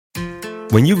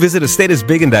When you visit a state as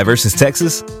big and diverse as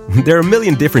Texas, there are a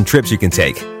million different trips you can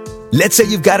take. Let's say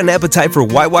you've got an appetite for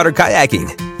whitewater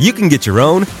kayaking. You can get your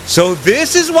own, so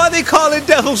this is why they call it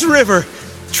Devil's River,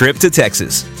 trip to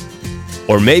Texas.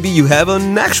 Or maybe you have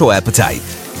an actual appetite.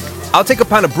 I'll take a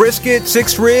pound of brisket,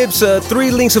 6 ribs,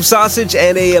 3 links of sausage,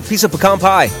 and a piece of pecan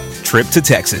pie. Trip to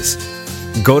Texas.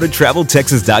 Go to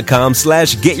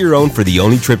TravelTexas.com/get your own for the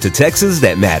only trip to Texas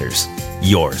that matters.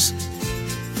 Yours.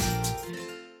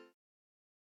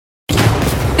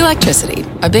 Electricity,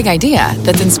 a big idea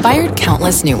that's inspired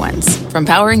countless new ones. From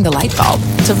powering the light bulb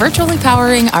to virtually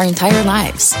powering our entire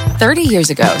lives. 30 years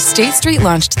ago, State Street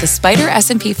launched the Spider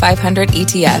S&P 500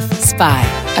 ETF, SPY.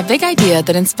 A big idea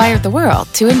that inspired the world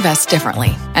to invest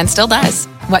differently. And still does.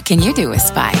 What can you do with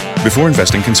SPY? Before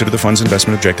investing, consider the fund's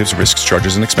investment objectives, risks,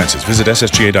 charges, and expenses. Visit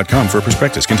ssga.com for a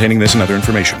prospectus containing this and other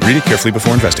information. Read it carefully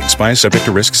before investing. SPY is subject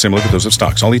to risks similar to those of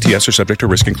stocks. All ETFs are subject to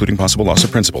risk, including possible loss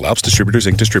of principal. Alps Distributors,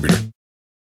 Inc. Distributor.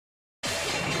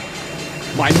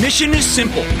 My mission is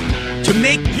simple, to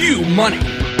make you money.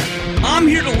 I'm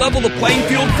here to level the playing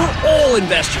field for all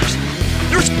investors.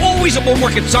 There's always a bull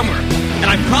market somewhere, and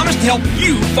I promise to help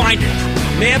you find it.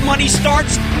 Mad Money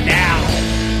starts now.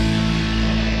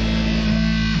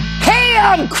 Hey,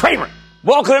 I'm Cramer.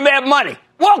 Welcome to Mad Money.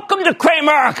 Welcome to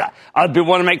Cramerica. I've been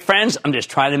wanting to make friends. I'm just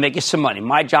trying to make you some money.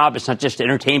 My job is not just to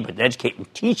entertain, but to educate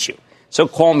and teach you. So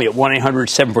call me at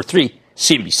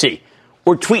 1-800-743-CNBC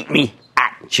or tweet me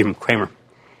at Jim Cramer.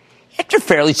 After a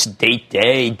fairly sedate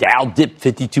day, Dow dipped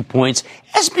 52 points,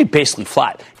 S&P basically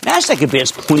flat. NASDAQ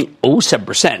advanced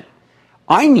 0.07%.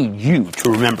 I need you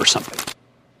to remember something.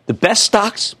 The best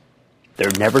stocks, they're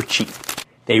never cheap.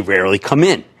 They rarely come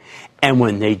in. And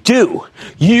when they do,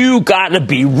 you got to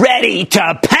be ready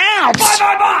to pounce.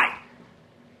 Buy.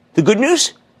 The good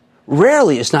news?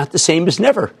 Rarely is not the same as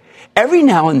never. Every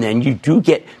now and then, you do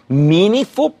get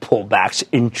meaningful pullbacks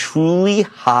in truly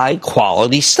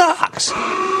high-quality stocks.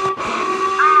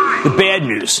 The bad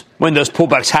news, when those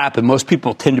pullbacks happen, most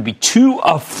people tend to be too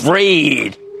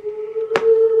afraid,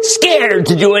 scared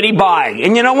to do any buying.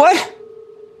 And you know what?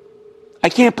 I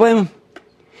can't blame them.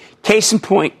 Case in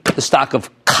point, the stock of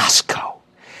Costco.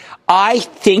 I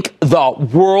think the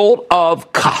world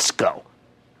of Costco.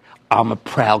 I'm a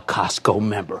proud Costco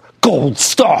member. Gold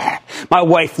star. My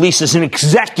wife, Lisa's an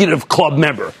executive club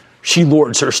member. She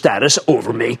lords her status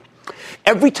over me.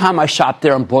 Every time I shop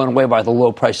there, I'm blown away by the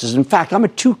low prices. In fact, I'm a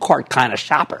 2-cart kind of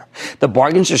shopper. The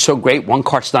bargains are so great, 1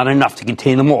 cart's not enough to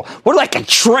contain them all. We're like a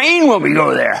train when we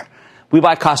go there. We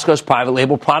buy Costco's private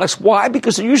label products. Why?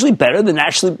 Because they're usually better than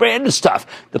nationally branded stuff.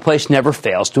 The place never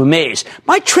fails to amaze.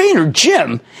 My trainer,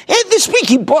 Jim, this week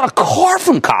he bought a car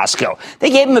from Costco. They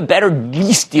gave him a better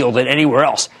lease deal than anywhere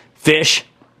else. Fish,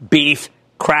 beef,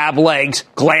 crab legs,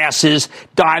 glasses,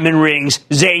 diamond rings,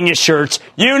 Zania shirts,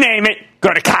 you name it,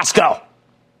 go to Costco.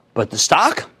 But the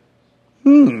stock?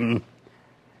 Well,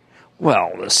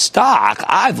 the stock,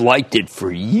 I've liked it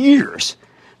for years.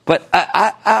 But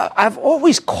I've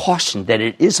always cautioned that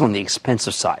it is on the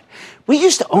expensive side. We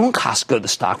used to own Costco, the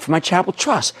stock, for my charitable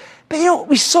trust. But,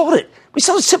 we sold it. We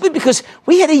sold it simply because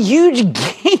we had a huge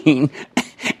gain,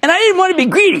 and I didn't want to be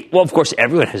greedy. Well, of course,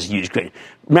 everyone has a huge gain.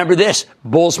 Remember this,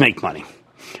 bulls make money.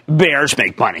 Bears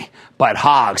make money. But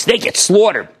hogs, they get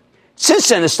slaughtered. Since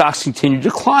then, the stocks continue to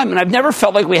climb, and I've never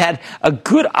felt like we had a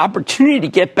good opportunity to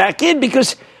get back in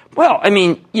because,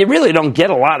 you really don't get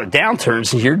a lot of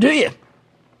downturns here, do you?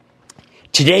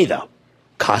 Today, though,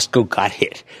 Costco got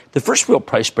hit. The first real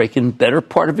price break in the better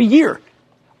part of a year.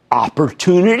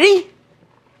 Opportunity?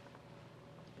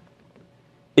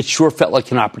 It sure felt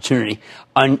like an opportunity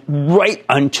right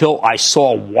until I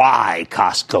saw why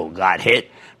Costco got hit.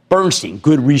 Bernstein,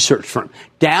 good research firm,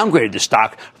 downgraded the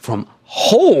stock from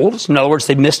hold, in other words,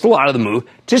 they missed a lot of the move,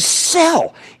 to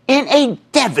sell in a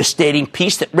devastating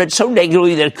piece that read so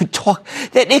negatively that it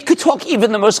could talk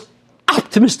even the most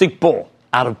optimistic bull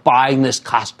out of buying this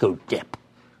Costco dip.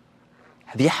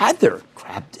 Have you had their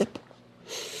crab dip?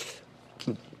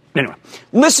 Anyway,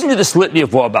 listen to this litany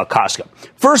of woe about Costco.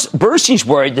 First, Bernstein's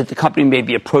worried that the company may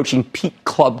be approaching peak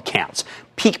club counts,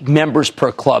 peak members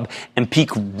per club, and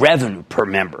peak revenue per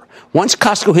member. Once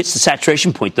Costco hits the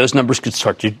saturation point, those numbers could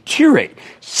start to deteriorate.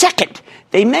 Second,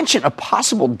 they mention a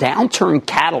possible downturn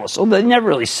catalyst, although they never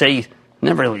really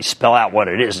spell out what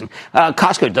it is. And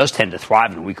Costco does tend to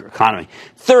thrive in a weaker economy.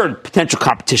 Third, potential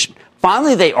competition.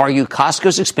 Finally, they argue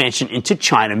Costco's expansion into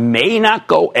China may not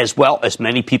go as well as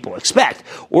many people expect,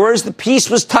 or as the piece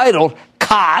was titled,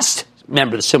 Cost,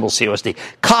 remember the symbol COSD,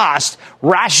 Cost,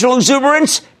 Rational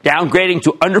Exuberance, downgrading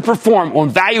to underperform on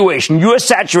valuation, U.S.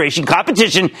 saturation,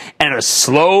 competition, and a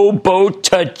slow boat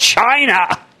to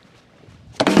China.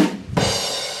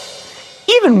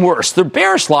 even worse, their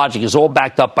bearish logic is all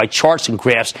backed up by charts and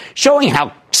graphs showing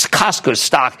how Costco's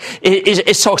stock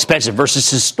is so expensive versus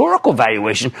historical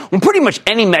valuation on pretty much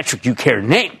any metric you care to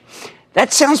name.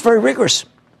 That sounds very rigorous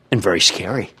and very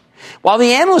scary. While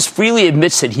the analyst freely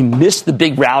admits that he missed the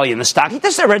big rally in the stock, he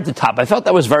does that right at the top. I felt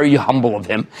that was very humble of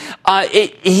him.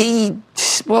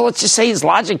 Let's just say his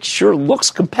logic sure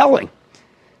looks compelling.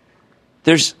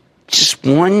 There's just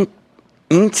one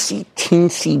teensy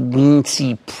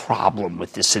problem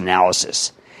with this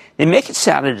analysis. They make it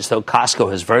sound as though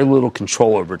Costco has very little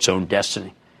control over its own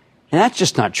destiny. And that's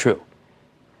just not true.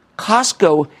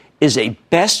 Costco is a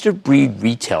best-of-breed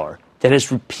retailer that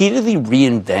has repeatedly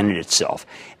reinvented itself.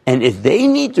 And if they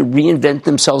need to reinvent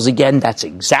themselves again, that's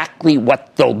exactly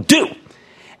what they'll do.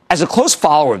 As a close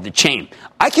follower of the chain,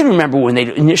 I can remember when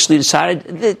they initially decided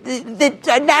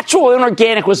that natural and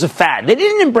organic was a fad. They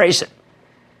didn't embrace it.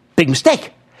 Big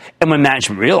mistake. And when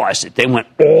management realized it, they went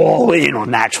all in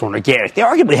on natural and organic. They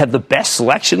arguably have the best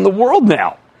selection in the world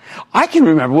now. I can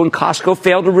remember when Costco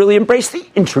failed to really embrace the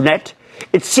internet.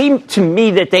 It seemed to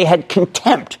me that they had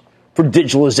contempt for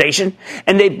digitalization,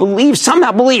 and they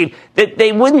somehow believed that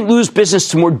they wouldn't lose business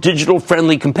to more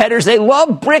digital-friendly competitors. They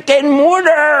love brick and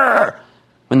mortar.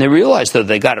 When they realized, though,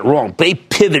 they got it wrong, they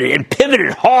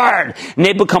pivoted hard, and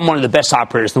they've become one of the best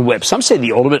operators on the web. Some say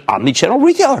the ultimate omni-channel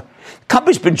retailer. The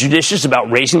company's been judicious about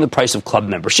raising the price of club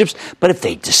memberships, but if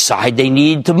they decide they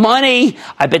need the money,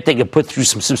 I bet they could put through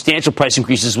some substantial price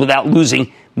increases without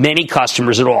losing many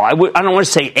customers at all. I don't want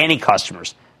to say any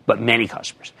customers, but many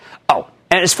customers. Oh,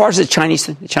 and as far as the Chinese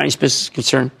business is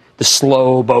concerned, the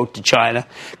slow boat to China,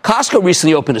 Costco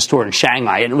recently opened a store in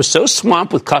Shanghai, and it was so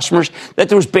swamped with customers that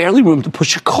there was barely room to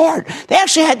push a cart. They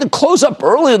actually had to close up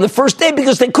early on the first day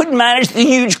because they couldn't manage the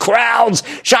huge crowds.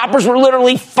 Shoppers were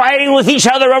literally fighting with each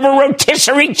other over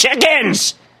rotisserie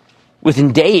chickens.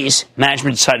 Within days,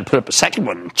 management decided to put up a second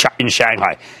one in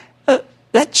Shanghai.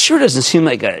 That sure doesn't seem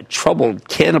like a troubled,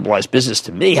 cannibalized business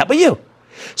to me. How about you?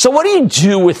 So what do you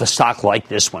do with a stock like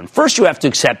this one? First, you have to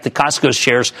accept that Costco's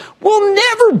shares will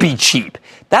never be cheap.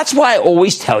 That's why I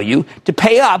always tell you to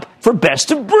pay up for best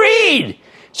of breed.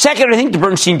 Second, I think the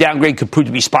Bernstein downgrade could prove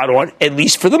to be spot on, at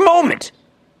least for the moment.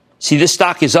 See, this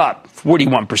stock is up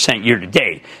 41% year to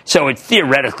date. So it's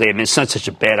not such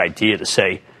a bad idea to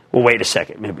say, well, wait a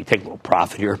second, maybe take a little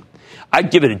profit here. I'd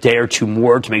give it a day or two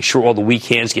more to make sure all the weak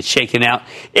hands get shaken out.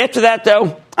 After that,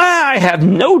 though, I have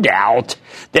no doubt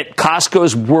that Costco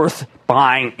is worth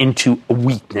buying into a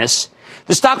weakness.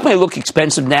 The stock may look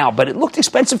expensive now, but it looked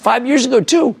expensive 5 years ago,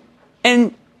 too.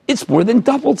 And it's more than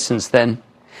doubled since then.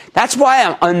 That's why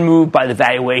I'm unmoved by the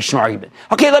valuation argument.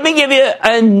 Okay, let me give you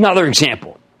another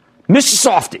example. Mr.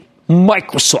 Softy,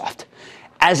 Microsoft.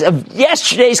 As of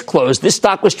yesterday's close, this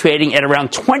stock was trading at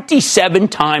around 27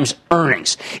 times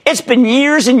earnings. It's been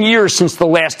years and years since the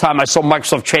last time I saw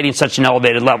Microsoft trading at such an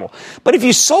elevated level. But if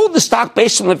you sold the stock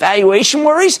based on the valuation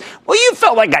worries, well, you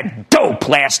felt like a dope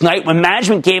last night when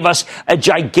management gave us a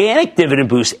gigantic dividend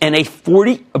boost and a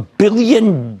 $40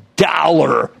 billion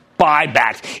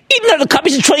buyback, even though the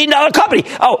company's $1 trillion company.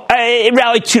 It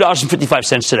rallied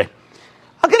 $2.55 today.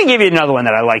 I'm going to give you another one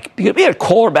that I like. We had a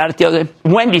caller about it the other day.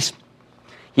 Wendy's.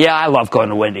 Yeah, I love going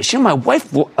to Wendy's. You know, my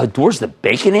wife adores the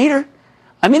Baconator.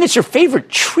 I mean, it's her favorite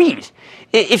treat.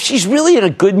 If she's really in a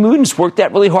good mood and has worked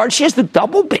that really hard, she has the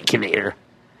double Baconator.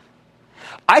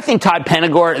 I think Todd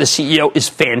Penegor, the CEO, is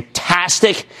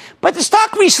fantastic, but the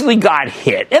stock recently got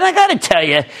hit. And I got to tell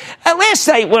you, last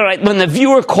night when the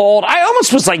viewer called, I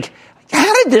almost was like,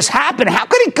 how did this happen? How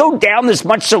could it go down this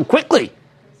much so quickly?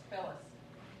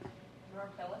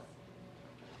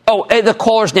 The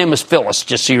caller's name was Phyllis,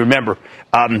 just so you remember.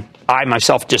 I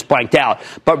myself just blanked out.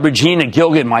 But Regina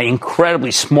Gilgan, my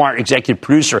incredibly smart executive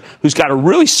producer, who's got a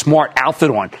really smart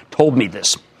outfit on, told me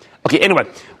this. Okay, anyway,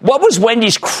 what was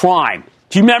Wendy's crime?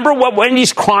 Do you remember what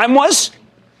Wendy's crime was?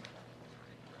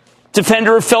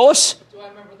 Defender of Phyllis? Do I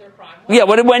remember their crime was? Yeah,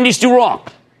 what did Wendy's do wrong?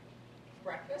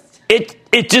 Breakfast?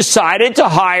 It decided to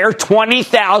hire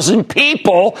 20,000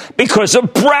 people because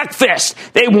of breakfast.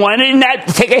 They wanted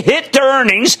to take a hit to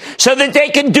earnings so that they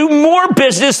could do more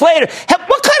business later.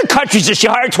 What kind of country is this? You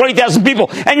hire 20,000 people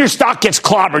and your stock gets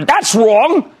clobbered. That's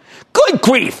wrong. Good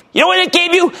grief. You know what it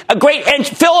gave you?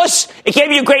 Phyllis, it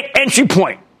gave you a great entry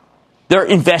point. They're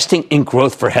investing in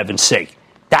growth, for heaven's sake.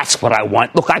 That's what I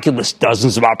want. Look, I can list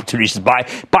dozens of opportunities to buy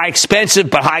expensive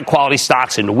but high-quality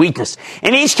stocks into weakness.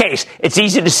 In each case, it's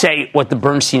easy to say what the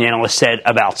Bernstein analyst said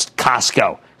about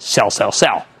Costco. Sell, sell,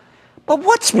 sell. But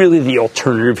what's really the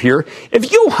alternative here? If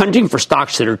you go hunting for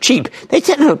stocks that are cheap, they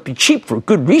tend to be cheap for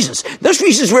good reasons. Those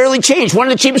reasons rarely change. One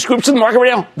of the cheapest groups in the market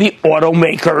right now, the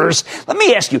automakers. Let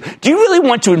me ask you, do you really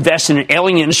want to invest in an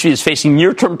ailing industry that's facing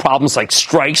near-term problems like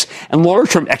strikes and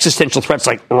longer-term existential threats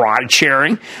like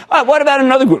ride-sharing? What about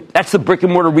another group? That's the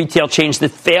brick-and-mortar retail chains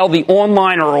that fail the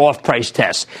online or off-price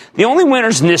test. The only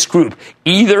winners in this group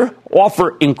either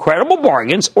offer incredible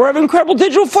bargains or have incredible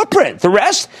digital footprint. The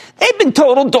rest, they've been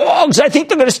total dogs. I think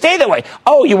they're going to stay that way.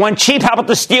 Oh, you want cheap? How about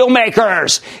the steel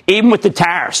makers? Even with the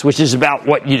tariffs, which is about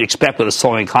what you'd expect with a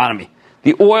slowing economy.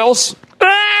 The oils, the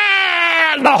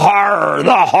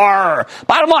horror.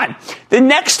 Bottom line, the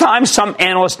next time some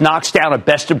analyst knocks down a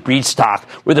best-of-breed stock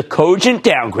with a cogent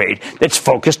downgrade that's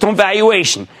focused on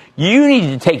valuation, you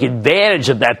need to take advantage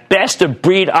of that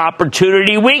best-of-breed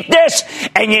opportunity weakness,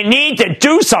 and you need to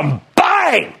do some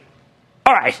buying.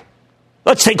 All right,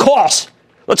 let's take calls.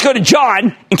 Let's go to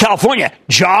John in California.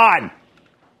 John.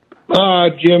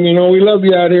 Jim, we love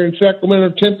you out here in Sacramento.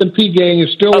 10th and P gang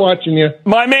is still watching you.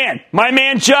 My man,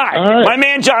 John. Right. My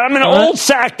man, John. I'm in old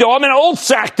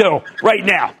Sacto right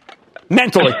now,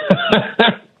 mentally.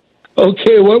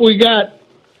 Okay, what we got?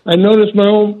 I noticed my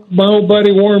old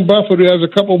buddy Warren Buffett, who has a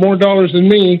couple more dollars than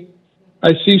me.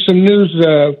 I see some news.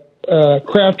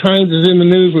 Kraft Heinz is in the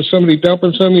news with somebody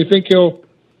dumping some. You think he'll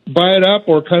buy it up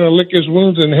or kind of lick his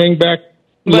wounds and hang back?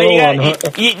 But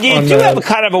you do have a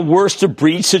kind of a worst of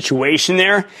breed situation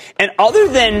there. And other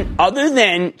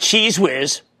than Cheese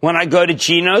Whiz, when I go to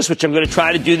Geno's, which I'm going to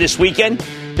try to do this weekend,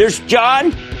 there's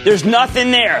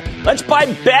nothing there. Let's buy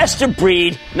best of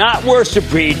breed, not worst of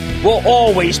breed. We'll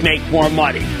always make more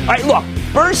money. All right, look,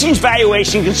 Bernstein's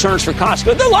valuation concerns for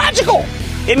Costco, they're logical.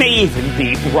 It may even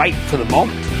be right for the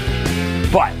moment.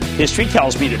 But history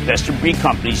tells me that best of breed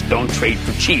companies don't trade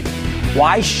for cheap.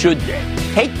 Why should they?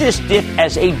 Take this dip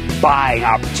as a buying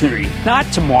opportunity, not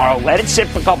tomorrow. Let it sit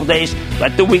for a couple days.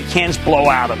 Let the weekends blow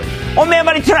out of it. On Mad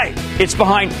Money tonight, it's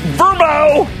behind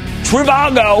Verbo,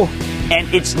 Trivago, and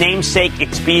its namesake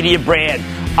Expedia brand.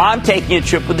 I'm taking a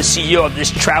trip with the CEO of this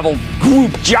travel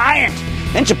group giant.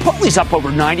 And Chipotle's up over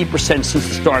 90% since the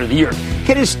start of the year.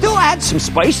 Can it still add some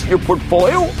spice to your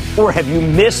portfolio, or have you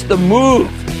missed the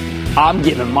move? I'm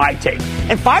giving my take.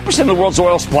 And 5% of the world's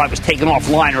oil supply was taken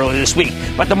offline earlier this week,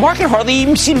 but the market hardly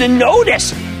even seemed to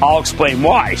notice. I'll explain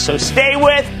why. So stay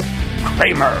with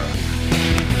Cramer.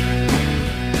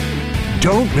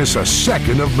 Don't miss a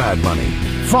second of Mad Money.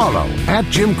 Follow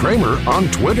 @Jim Cramer on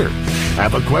Twitter.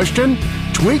 Have a question?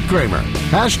 Tweet Cramer.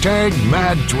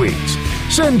 #MadTweets.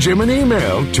 Send Jim an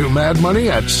email to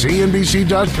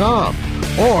madmoney@cnbc.com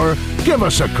or give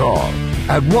us a call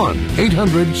at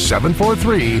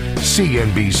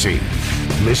 1-800-743-CNBC.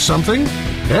 Miss something?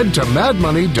 Head to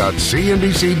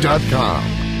madmoney.cnbc.com.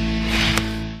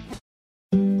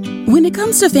 When it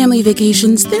comes to family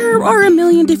vacations, there are a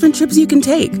million different trips you can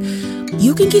take.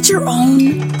 You can get your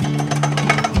own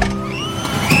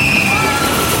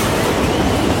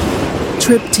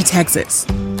trip to Texas.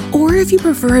 Or if you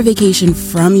prefer a vacation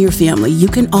from your family, you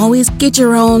can always get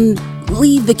your own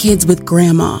leave the kids with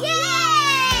grandma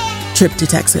trip to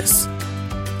Texas.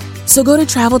 So go to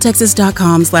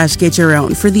traveltexas.com/get your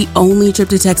own for the only trip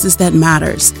to Texas that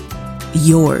matters.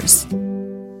 Yours.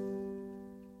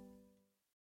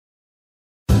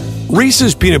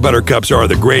 Reese's peanut butter cups are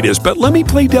the greatest, but let me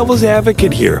play devil's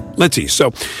advocate here. Let's see.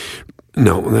 So,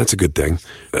 no, that's a good thing.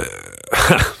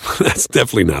 That's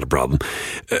definitely not a problem.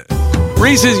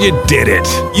 Reese's, you did it.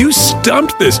 You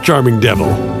stumped this charming devil.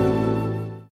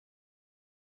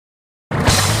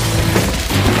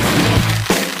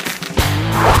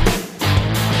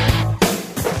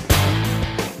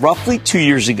 Roughly 2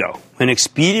 years ago, when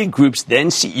Expedia Group's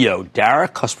then CEO, Dara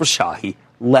Khosrowshahi,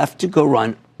 left to go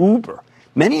run Uber,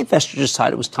 many investors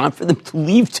decided it was time for them to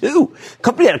leave, too. The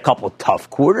company had a couple of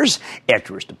tough quarters.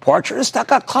 After his departure, the stock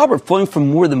got clobbered, falling from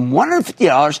more than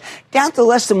 $150 down to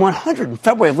less than $100 in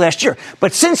February of last year.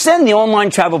 But since then, the online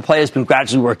travel play has been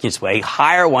gradually working its way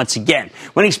higher once again.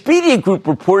 When Expedia Group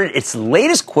reported its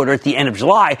latest quarter at the end of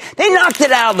July, they knocked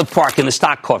it out of the park and the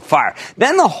stock caught fire.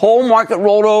 Then the whole market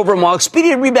rolled over, and while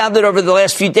Expedia rebounded over the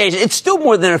last few days, it's still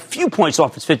more than a few points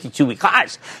off its 52-week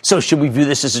highs. So should we view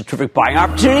this as a terrific buying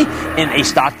opportunity in a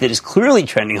stock that is clearly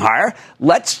trending higher?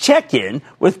 Let's check in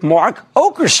with Mark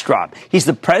Okerstrom. He's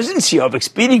the president and CEO of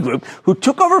Expedia Group, who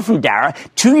took over from Dara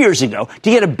 2 years ago to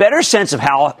get a better sense of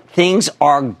how things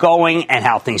are going and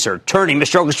how things are turning.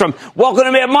 Mr. Okerstrom, welcome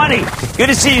to Mad Money. Good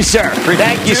to see you, sir.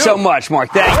 Thank you so much,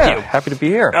 Mark. Thank you. Happy to be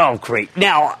here. Oh, great.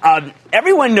 Now,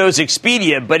 everyone knows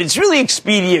Expedia, but it's really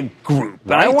Expedia Group.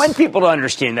 Right. And I want people to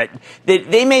understand that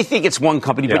they may think it's one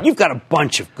company, but you've got a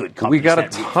bunch of good companies. We got a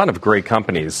ton of great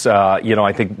companies.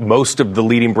 I think most of the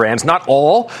leading brands, not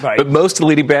all, but most of the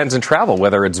leading brands in travel,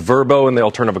 whether it's Vrbo in the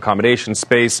alternative accommodation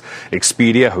space,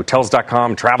 Expedia,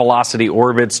 Hotels.com, Travelocity,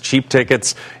 Orbitz, Cheap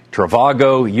Tickets,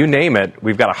 Trivago, you name it,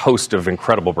 we've got a host of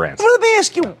incredible brands. Well, let me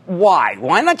ask you why.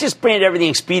 Why not just brand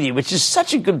everything Expedia, which is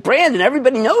such a good brand and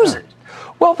everybody knows it?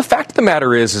 Well, the fact of the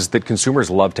matter is that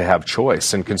consumers love to have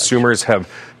choice, and consumers have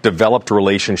developed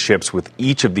relationships with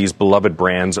each of these beloved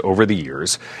brands over the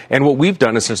years. And what we've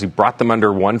done is essentially brought them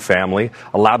under one family,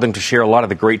 allowed them to share a lot of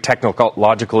the great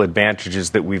technological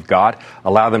advantages that we've got,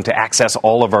 allow them to access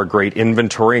all of our great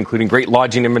inventory, including great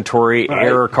lodging inventory,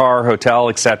 air, car, hotel,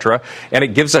 etc. And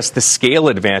it gives us the scale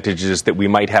advantages that we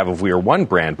might have if we were one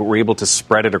brand, but we're able to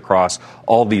spread it across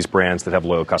all these brands that have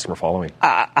loyal customer following.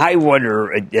 I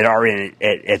wonder at our end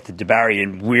at the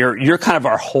DeBarry, you're kind of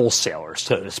our wholesaler,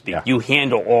 so to speak. Yeah. You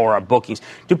handle all our bookings.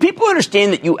 Do people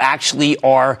understand that you actually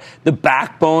are the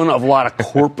backbone of a lot of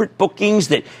corporate bookings?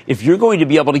 That if you're going to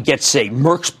be able to get, say,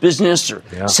 Merck's business or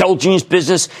Celgene's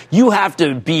business, you have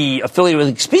to be affiliated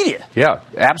with Expedia. Yeah,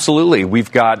 absolutely.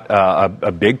 We've got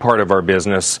a big part of our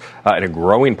business and a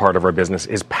growing part of our business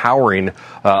is powering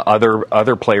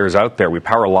other players out there. We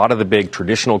power a lot of the big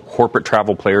traditional corporate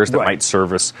travel players that might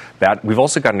service that. We've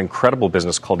also got an incredible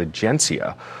business called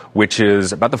Agencia, which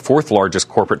is about the fourth largest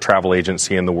corporate travel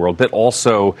agency in the world that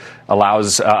also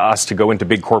allows us to go into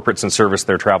big corporates and service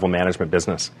their travel management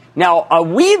business. Now,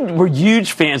 we were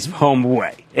huge fans of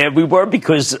HomeAway. And we were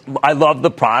because I love the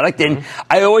product, and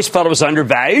I always felt it was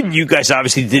undervalued. You guys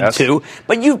obviously did too.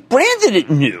 But you branded it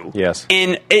new. Yes.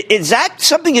 And is that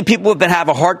something that people have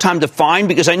a hard time to find?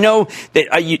 Because I know that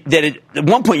at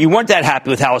one point you weren't that happy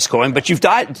with how it's going, but you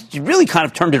really kind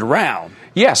of turned it around.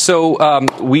 Yeah, so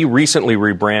we recently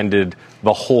rebranded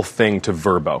the whole thing to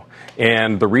Vrbo.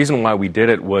 And the reason why we did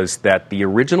it was that the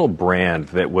original brand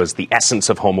that was the essence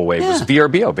of HomeAway was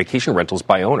VRBO, Vacation Rentals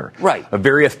by Owner. Right. A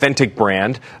very authentic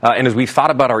brand. And as we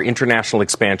thought about our international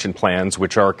expansion plans,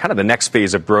 which are kind of the next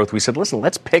phase of growth, we said, listen,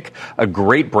 let's pick a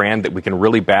great brand that we can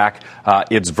really back.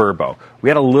 It's Vrbo. We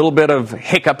had a little bit of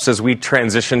hiccups as we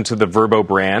transitioned to the Vrbo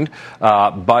brand,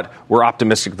 but we're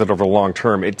optimistic that over the long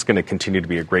term, it's going to continue to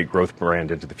be a great growth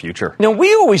brand into the future. Now,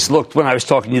 we always looked, when I was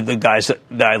talking to the guys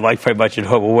that I like very much at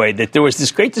HomeAway, that there was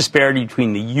this great disparity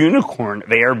between the unicorn of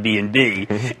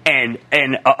Airbnb and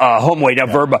HomeAway, now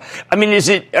Vrbo. I mean,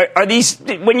 are these,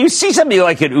 when you see somebody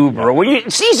like an Uber, or when you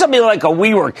see somebody like a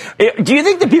WeWork, do you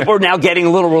think that people are now getting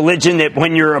a little religion that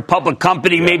when you're a public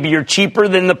company, maybe you're cheaper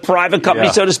than the private company,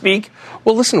 so to speak?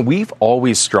 Well, listen, we've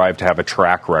always strived to have a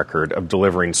track record of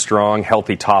delivering strong,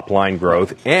 healthy top-line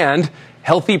growth and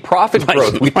healthy profit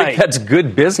growth. We think that's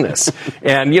good business.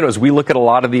 And, as we look at a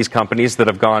lot of these companies that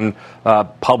have gone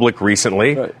public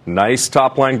recently, nice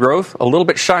top-line growth, a little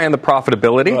bit shy on the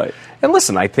profitability. Right. And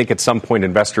listen, I think at some point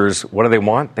investors, what do they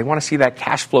want? They want to see that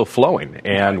cash flow flowing.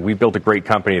 And we built a great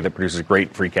company that produces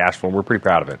great free cash flow, and we're pretty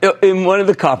proud of it. In one of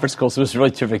the conference calls, it was really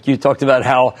terrific. You talked about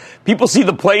how people see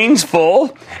the planes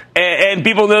full, and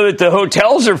people know that the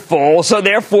hotels are full. So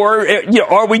therefore,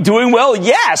 are we doing well?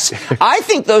 Yes. I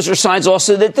think those are signs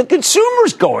also that the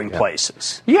consumer's going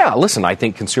places. Yeah, listen, I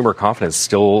think consumer confidence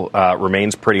still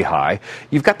remains pretty high.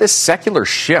 You've got this secular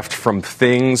shift from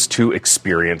things to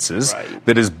experiences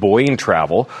that is buoying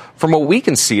travel. From what we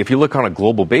can see, if you look on a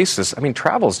global basis, I mean,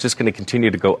 travel is just going to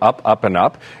continue to go up, up, and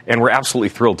up, and we're absolutely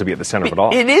thrilled to be at the center of it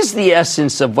all. It is the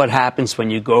essence of what happens when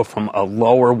you go from a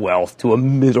lower wealth to a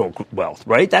middle wealth,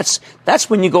 right? That's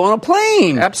when you go on a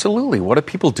plane. Absolutely. What do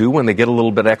people do when they get a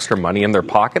little bit extra money in their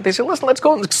pocket? They say, listen, let's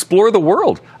go and explore the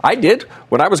world. I did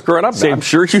when I was growing up. I'm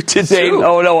sure you did too.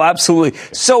 Oh, no, absolutely.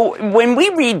 So when we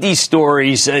read these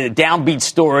stories, downbeat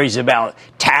stories about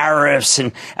tariffs,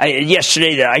 and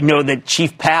yesterday I know that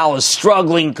Chief Powell is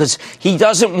struggling because he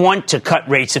doesn't want to cut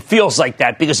rates. It feels like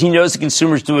that because he knows the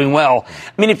consumer's doing well.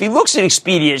 I mean, if he looks at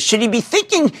Expedia, should he be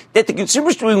thinking that the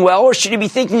consumer's doing well, or should he be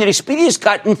thinking that Expedia's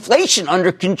got inflation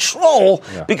under control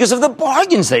because of the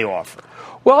bargains they offer?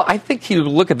 Well, I think you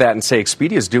look at that and say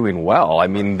Expedia is doing well. I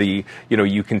mean,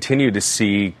 you continue to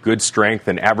see good strength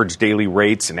in average daily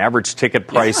rates and average ticket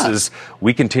prices. Yeah.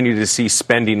 We continue to see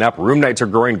spending up. Room nights are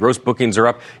growing. Gross bookings are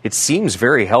up. It seems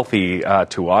very healthy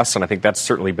to us, and I think that's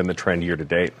certainly been the trend year to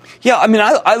date. Yeah, I mean,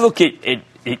 I look at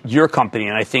your company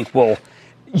and I think, well,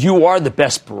 you are the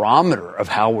best barometer of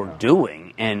how we're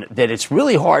doing, and that it's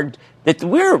really hard that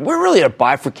we're really a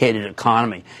bifurcated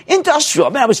economy.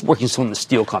 Industrial, I was working with some of the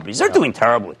steel companies. They're doing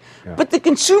terribly. Yeah. But the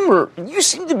consumer, you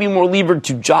seem to be more levered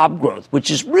to job growth, which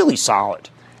is really solid.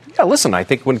 Yeah, listen, I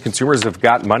think when consumers have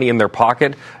got money in their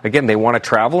pocket, again, they want to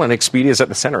travel, and Expedia is at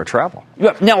the center of travel.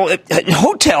 Yeah. Now,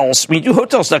 hotels, when you do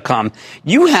Hotels.com,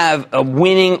 you have a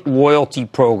winning loyalty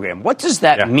program. What does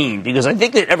that mean? Because I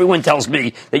think that everyone tells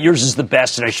me that yours is the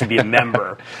best and I should be a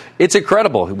member. It's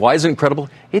incredible. Why is it incredible?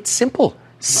 It's simple.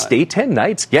 Stay 10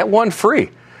 nights, get one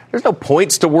free. There's no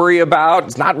points to worry about.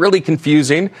 It's not really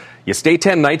confusing. You stay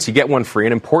 10 nights, you get one free,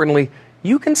 and importantly,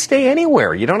 you can stay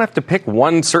anywhere. You don't have to pick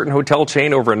one certain hotel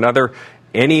chain over another.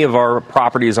 Any of our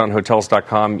properties on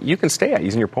Hotels.com, you can stay at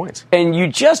using your points. And you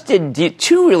just did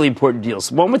two really important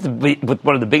deals. One with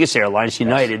one of the biggest airlines,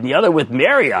 United, and the other with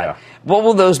Marriott. Yeah. What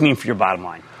will those mean for your bottom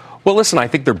line? Well, listen, I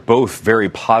think they're both very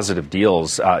positive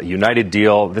deals. United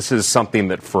deal, this is something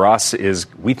that for us is,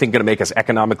 we think, going to make us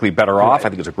economically better off. I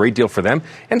think it's a great deal for them.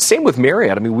 And same with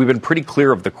Marriott. I mean, we've been pretty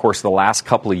clear over the course of the last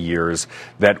couple of years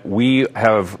that we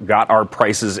have got our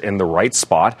prices in the right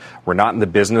spot. We're not in the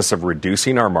business of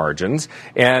reducing our margins.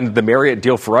 And the Marriott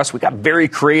deal for us, we got very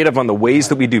creative on the ways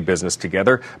that we do business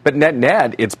together. But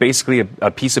net, it's basically a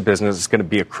piece of business that's going to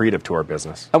be accretive to our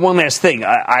business. And one last thing.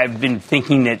 I've been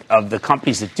thinking that of the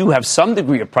companies that do have some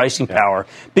degree of pricing power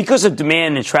because of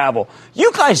demand and travel.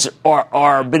 You guys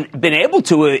are been able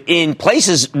to, in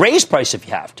places, raise price if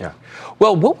you have to. Yeah.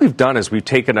 Well, what we've done is we've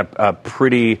taken a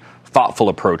pretty thoughtful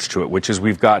approach to it, which is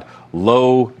we've got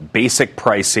low basic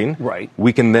pricing. Right.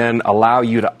 We can then allow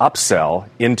you to upsell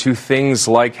into things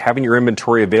like having your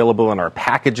inventory available in our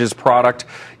packages product.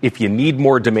 If you need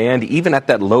more demand, even at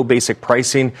that low basic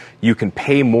pricing, you can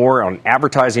pay more on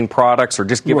advertising products or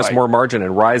just give us more margin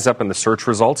and rise up in the search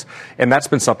results. And that's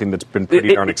been something that's been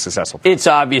pretty darn successful. It's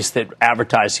obvious that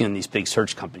advertising on these big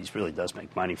search companies really does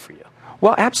make money for you.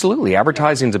 Well, absolutely.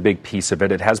 Advertising is a big piece of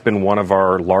it. It has been one of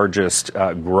our largest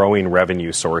growing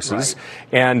revenue sources. Right.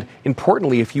 And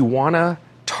importantly, if you want to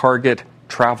target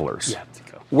travelers,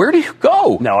 where do you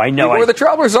go? No, I know. Where the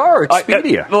travelers are,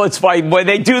 Expedia. Well, it's fine. When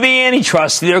they do the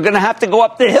antitrust, they're going to have to go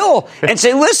up the hill and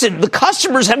say, listen, the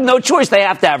customers have no choice. They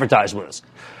have to advertise with us.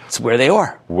 It's where they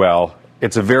are. Well,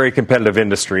 it's a very competitive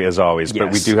industry, as always,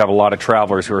 but we do have a lot of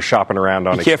travelers who are shopping around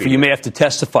on Expedia. Be careful, you may have to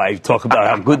testify, talk about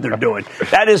how good they're doing.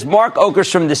 That is Mark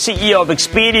Okerstrom, the CEO of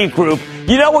Expedia Group.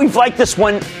 You know, we've liked this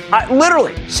one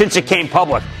literally since it came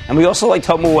public. And we also liked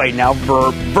Home Away, now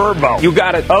Verbo. You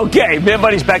got it. Okay,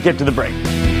 everybody's back into the break.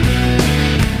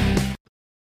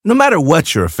 No matter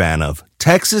what you're a fan of,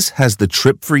 Texas has the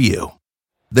trip for you.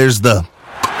 There's the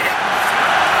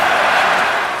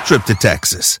trip to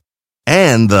Texas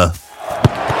and the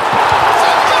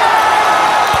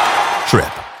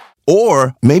trip.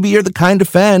 Or maybe you're the kind of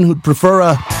fan who'd prefer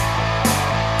a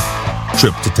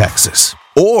trip to Texas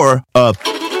or a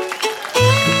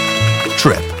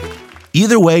trip.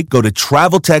 Either way, go to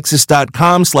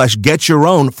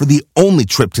traveltexas.com/get-your-own for the only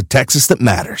trip to Texas that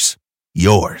matters.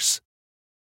 Yours.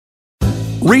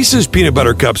 Reese's peanut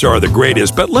butter cups are the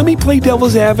greatest, but let me play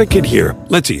devil's advocate here.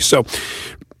 Let's see. So,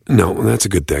 no, that's a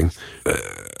good thing.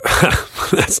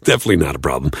 That's definitely not a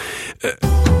problem.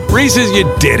 Reese's, you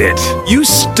did it. You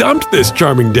stumped this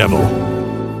charming devil.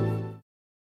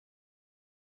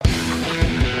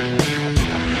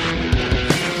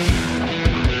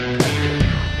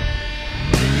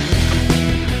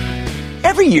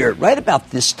 Every year, right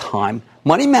about this time,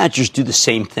 money managers do the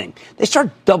same thing. They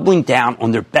start doubling down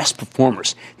on their best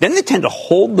performers. Then they tend to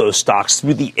hold those stocks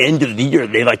through the end of the year.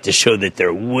 They like to show that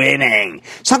they're winning.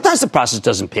 Sometimes the process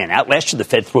doesn't pan out. Last year, the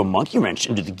Fed threw a monkey wrench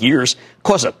into the gears,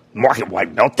 caused a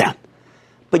market-wide meltdown.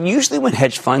 But usually when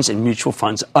hedge funds and mutual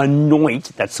funds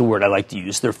anoint, that's the word I like to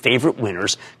use, their favorite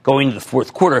winners going into the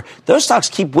fourth quarter, those stocks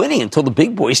keep winning until the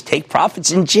big boys take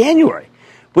profits in January.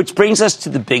 Which brings us to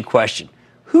the big question.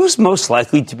 Who's most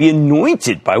likely to be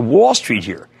anointed by Wall Street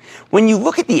here? When you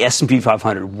look at the S&P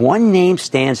 500, one name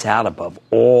stands out above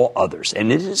all others,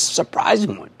 and it is a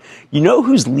surprising one. You know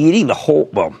who's leading the whole,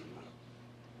 well,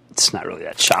 it's not really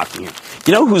that shocking here.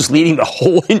 You know who's leading the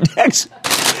whole index?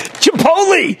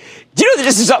 Chipotle! Do you know that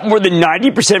this is up more than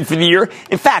 90% for the year?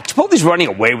 In fact, Chipotle's running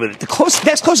away with it. The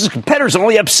next closest competitor is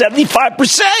only up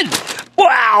 75%.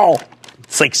 Wow!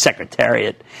 It's like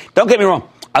Secretariat. Don't get me wrong.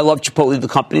 I love Chipotle, the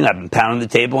company, and I've been pounding the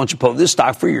table on Chipotle, the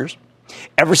stock, for years.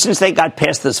 Ever since they got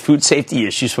past those food safety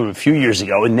issues from a few years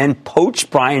ago and then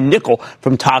poached Brian Niccol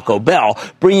from Taco Bell,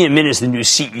 bringing him in as the new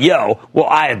CEO, well,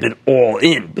 I have been all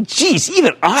in. But, geez,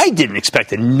 even I didn't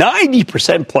expect a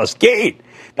 90% plus gain.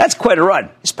 That's quite a run,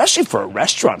 especially for a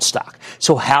restaurant stock.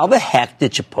 So how the heck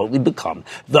did Chipotle become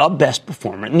the best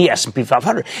performer in the S&P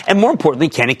 500? And more importantly,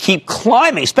 can it keep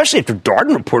climbing, especially after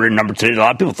Darden reported a number today that a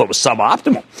lot of people thought was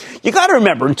suboptimal? You got to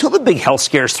remember, until the big health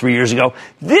scares 3 years ago,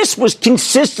 this was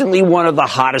consistently one of the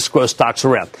hottest growth stocks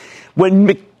around. When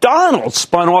McDonald's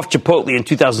spun off Chipotle in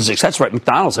 2006, that's right,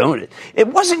 McDonald's owned it. It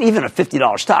wasn't even a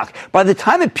 $50 stock. By the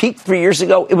time it peaked 3 years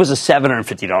ago, it was a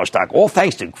 $750 stock, all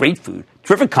thanks to great food,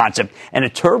 terrific concept, and a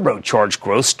turbocharged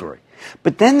growth story.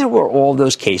 But then there were all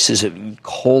those cases of E.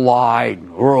 coli,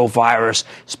 norovirus,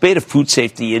 spate of food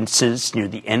safety incidents near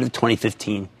the end of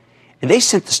 2015, and they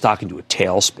sent the stock into a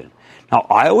tailspin. Now,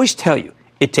 I always tell you,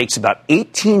 it takes about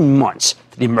 18 months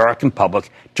for the American public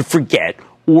to forget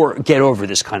or get over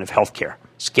this kind of healthcare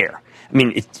scare. I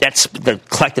mean, that's the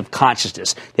collective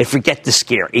consciousness. They forget the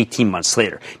scare 18 months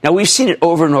later. Now, we've seen it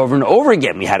over and over and over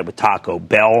again. We had it with Taco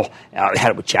Bell. We had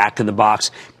it with Jack in the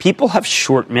Box. People have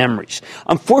short memories.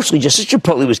 Unfortunately, just as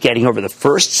Chipotle was getting over the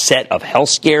first set of health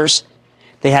scares,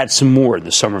 they had some more in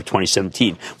the summer of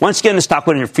 2017. Once again, the stock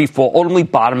went in a free fall, ultimately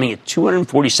bottoming at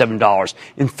 $247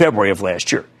 in February of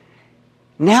last year.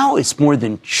 Now it's more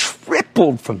than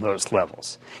tripled from those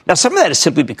levels. Now, some of that is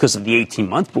simply because of the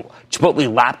 18-month rule.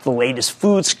 Chipotle lapped the latest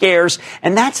food scares,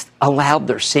 and that's allowed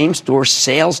their same-store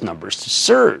sales numbers to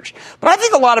surge. But I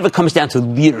think a lot of it comes down to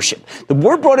leadership. The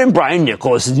board brought in Brian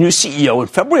Niccol as the new CEO in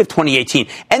February of 2018,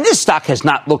 and this stock has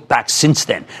not looked back since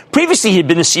then. Previously, he had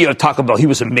been the CEO of Taco Bell. He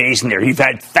was amazing there. He's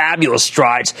had fabulous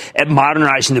strides at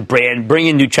modernizing the brand,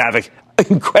 bringing new traffic.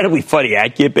 Incredibly funny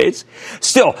ad campaigns.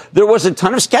 Still, there was a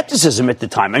ton of skepticism at the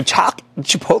time. And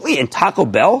Chipotle and Taco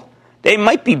Bell, they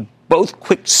might be both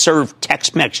quick-serve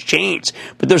Tex-Mex chains,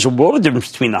 but there's a world of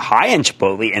difference between the high-end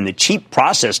Chipotle and the cheap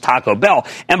processed Taco Bell.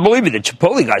 And believe me, the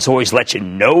Chipotle guys always let you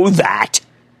know that.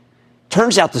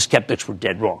 Turns out the skeptics were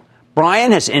dead wrong.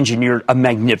 Brian has engineered a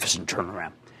magnificent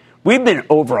turnaround. We've been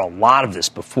over a lot of this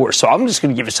before, so I'm just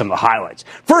going to give you some of the highlights.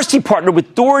 First, he partnered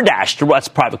with DoorDash, that's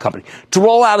a private company, to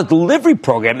roll out a delivery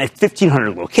program at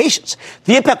 1,500 locations.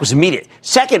 The impact was immediate.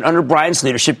 Second, under Brian's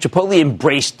leadership, Chipotle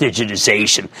embraced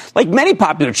digitization. Like many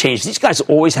popular chains, these guys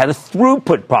always had a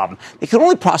throughput problem. They could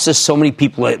only process so many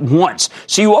people at once,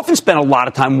 so you often spend a lot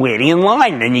of time waiting in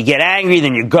line. Then you get angry,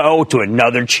 then you go to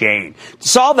another chain. To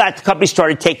solve that, the company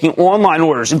started taking online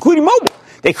orders, including mobile.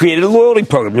 They created a loyalty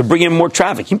program to bring in more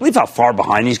traffic. Can you believe how far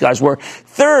behind these guys were?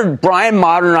 Third, Brian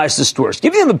modernized the stores,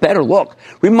 giving them a better look.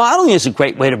 Remodeling is a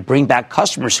great way to bring back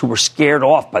customers who were scared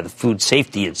off by the food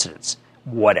safety incidents.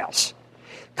 What else?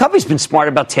 The company's been smart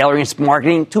about tailoring its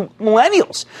marketing to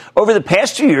millennials. Over the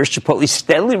past 2 years, Chipotle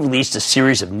steadily released a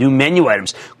series of new menu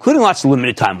items, including lots of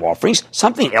limited-time offerings,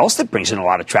 something else that brings in a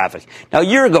lot of traffic. Now, a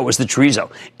year ago was the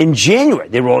chorizo. In January,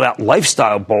 they rolled out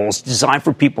lifestyle bowls designed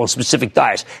for people on specific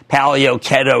diets, paleo,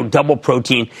 keto, double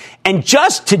protein. And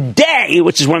just today,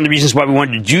 which is one of the reasons why we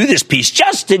wanted to do this piece,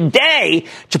 just today,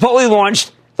 Chipotle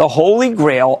launched the holy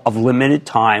grail of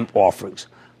limited-time offerings.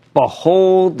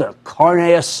 Behold the carne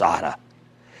asada.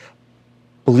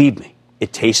 Believe me,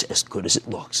 it tastes as good as it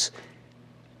looks.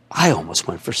 I almost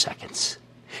went for seconds.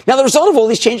 Now, the result of all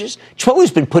these changes, Chipotle's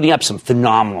been putting up some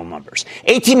phenomenal numbers.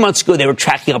 18 months ago, they were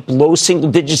tracking up low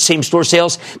single-digit same-store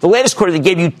sales. The latest quarter, they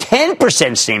gave you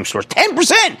 10% same-store.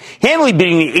 10%! Handily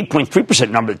beating the 8.3%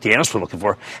 number that the analysts were looking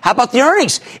for. How about the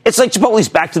earnings? It's like Chipotle's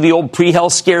back to the old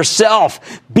pre-health scare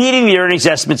self, beating the earnings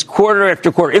estimates quarter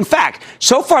after quarter. In fact,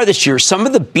 so far this year, some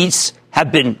of the beats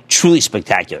have been truly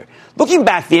spectacular. Looking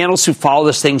back, the analysts who follow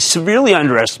this thing severely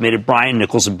underestimated Brian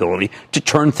Niccol's ability to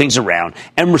turn things around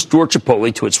and restore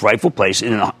Chipotle to its rightful place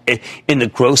in the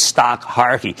growth stock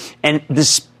hierarchy, and the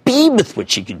speed with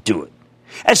which he could do it.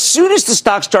 As soon as the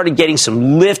stock started getting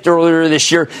some lift earlier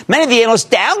this year, many of the analysts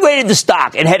downgraded the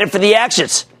stock and headed for the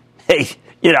exits. Hey,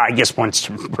 I guess once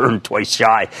burned, twice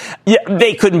shy. Yeah,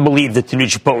 they couldn't believe that the new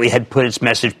Chipotle had put its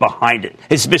message behind it,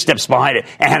 its missteps behind it,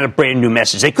 and had a brand new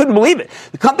message. They couldn't believe it.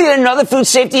 The company had another food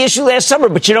safety issue last summer,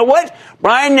 but you know what?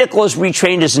 Brian Niccol has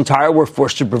retrained his entire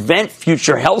workforce to prevent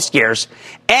future health scares,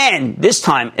 and this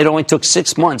time it only took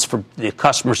 6 months for the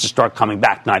customers to start coming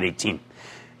back, not 18.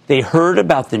 They heard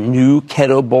about the new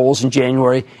keto bowls in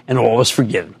January, and all was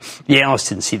forgiven. The analysts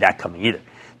didn't see that coming either.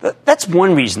 That's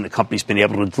one reason the company's been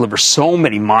able to deliver so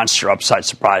many monster upside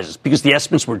surprises, because the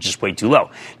estimates were just way too low.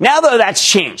 Now, though, that's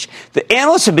changed. The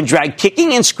analysts have been dragged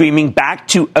kicking and screaming back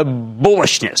to a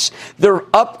bullishness. Their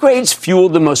upgrades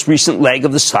fueled the most recent leg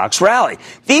of the stock's rally.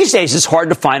 These days, it's hard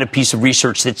to find a piece of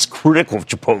research that's critical of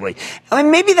Chipotle. I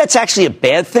mean, maybe that's actually a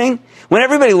bad thing. When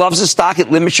everybody loves a stock,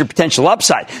 it limits your potential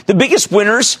upside. The biggest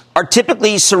winners are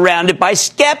typically surrounded by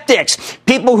skeptics,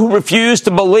 people who refuse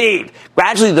to believe.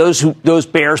 Gradually, those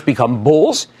bears become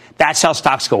bulls, That's how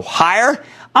stocks go higher.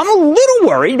 I'm a little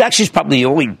worried. Actually, it's probably the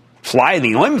only fly in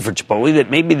the ointment for Chipotle that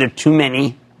maybe there are too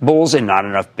many bulls and not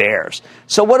enough bears.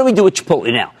 So what do we do with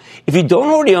Chipotle now? If you don't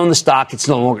already own the stock, it's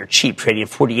no longer cheap, trading at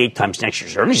 48 times next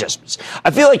year's earnings estimates. I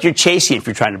feel like you're chasing it if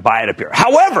you're trying to buy it up here.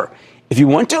 However, if you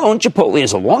want to own Chipotle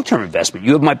as a long-term investment,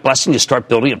 you have my blessing to start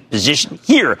building a position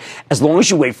here as long as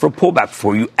you wait for a pullback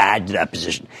before you add to that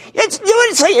position.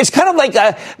 It's kind of like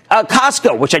a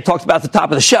Costco, which I talked about at the top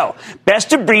of the show.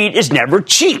 Best of breed is never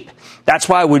cheap. That's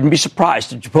why I wouldn't be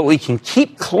surprised if Chipotle can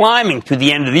keep climbing through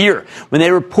the end of the year. When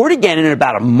they report again in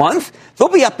about a month, they'll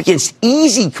be up against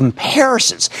easy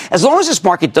comparisons. As long as this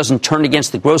market doesn't turn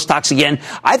against the growth stocks again,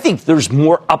 I think there's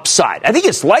more upside. I think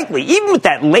it's likely, even with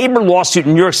that labor lawsuit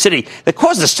in New York City that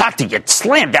caused the stock to get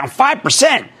slammed down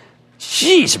 5%.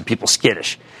 Jeez, are people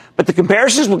skittish. But the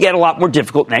comparisons will get a lot more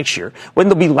difficult next year when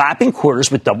they'll be lapping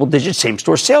quarters with double-digit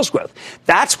same-store sales growth.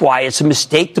 That's why it's a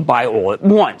mistake to buy all at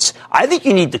once. I think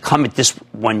you need to come at this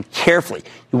one carefully.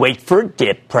 You wait for a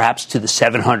dip, perhaps to the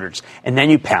 700s, and then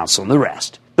you pounce on the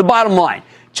rest. The bottom line,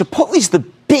 Chipotle's the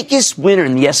biggest winner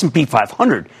in the S&P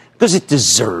 500 because it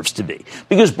deserves to be.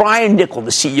 Because Brian Niccol, the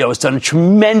CEO, has done a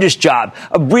tremendous job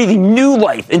of breathing new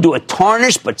life into a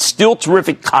tarnished but still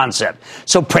terrific concept.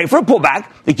 So pray for a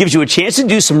pullback that gives you a chance to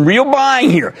do some real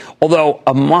buying here. Although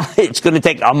it's going to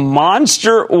take a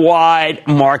monster-wide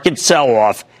market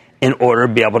sell-off in order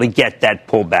to be able to get that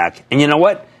pullback. And you know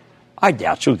what? I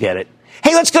doubt you'll get it.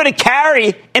 Hey, let's go to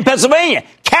Carrie in Pennsylvania.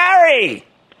 Carrie!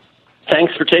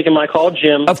 Thanks for taking my call,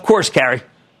 Jim. Of course, Carrie.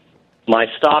 My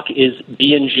stock is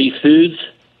B&G Foods,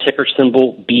 ticker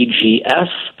symbol BGS.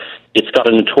 It's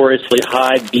got a notoriously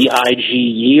high BIG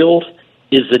yield.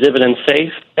 Is the dividend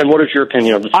safe? And what is your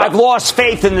opinion of the stock? I've lost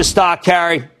faith in the stock,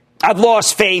 Carrie. I've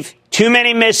lost faith. Too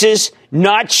many misses.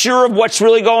 Not sure of what's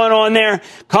really going on there.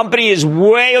 Company is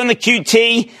way on the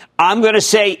QT. I'm going to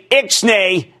say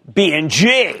ixnay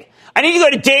B&G. I need to go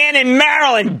to Dan in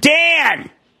Maryland. Dan!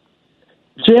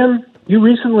 Jim, you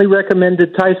recently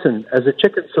recommended Tyson as a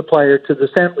chicken supplier to the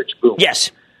sandwich boom.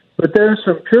 Yes. But there are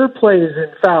some pure plays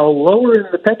in fowl lower in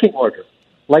the pecking order,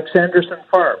 like Sanderson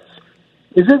Farms.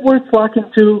 Is it worth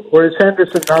flocking to, or is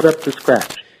Sanderson not up to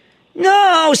scratch?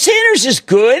 No, Sanders is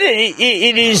good.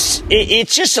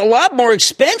 It's just a lot more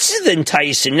expensive than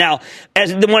Tyson. Now,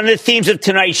 as one of the themes of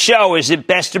tonight's show is that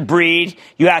best of breed,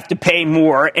 you have to pay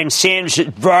more, and Sanders is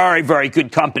very, very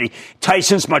good company.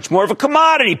 Tyson's much more of a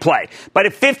commodity play. But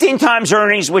at 15 times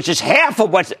earnings, which is half of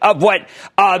what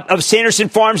Sanderson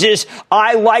Farms is,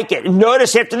 I like it.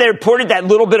 Notice after they reported that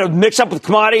little bit of mix-up with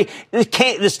commodity,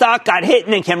 the stock got hit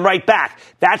and then came right back.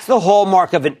 That's the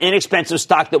hallmark of an inexpensive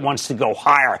stock that wants to go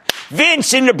higher.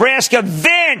 Vince in Nebraska.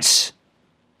 Vince!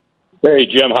 Hey,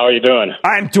 Jim, how are you doing?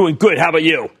 I'm doing good. How about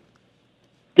you?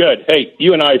 Good. Hey,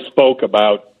 you and I spoke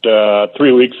about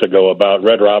 3 weeks ago about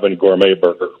Red Robin Gourmet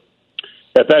Burger.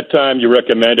 At that time, you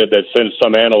recommended that since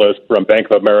some analyst from Bank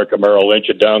of America Merrill Lynch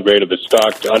had downgraded the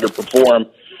stock to underperform,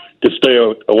 to stay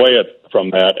away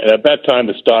from that. And at that time,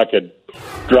 the stock had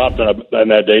dropped on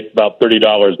that date about $30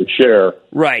 a share.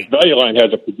 Right. Value Line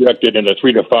has it projected in the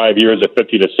 3 to 5 years at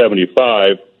 50 to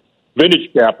 75.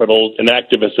 Vintage Capital, an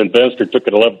activist investor, took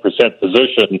an 11%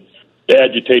 position to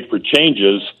agitate for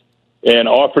changes and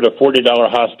offered a $40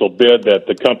 hostile bid that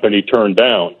the company turned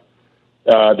down.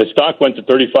 The stock went to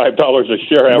 $35 a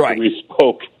share after we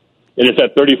spoke, and it's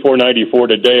at $34.94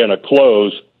 today on a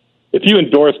close. If you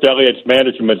endorsed Elliott's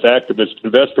management's activist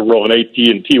investor role in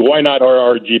AT&T, why not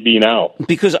RRGB now?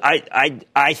 Because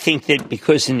I think that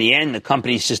because in the end the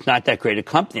company's just not that great a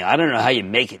company. I don't know how you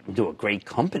make it into a great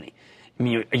company. I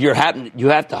mean, you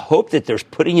have to hope that they're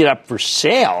putting it up for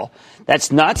sale.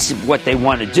 That's not what they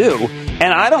want to do.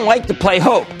 And I don't like to play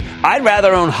hope. I'd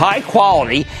rather own high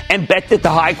quality and bet that the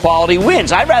high quality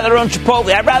wins. I'd rather own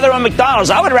Chipotle. I'd rather own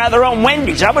McDonald's. I would rather own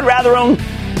Wendy's. I would rather own,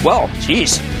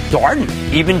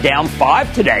 Darden, even down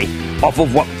 5 today off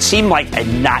of what seemed like a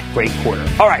not great quarter.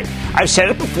 All right, I've said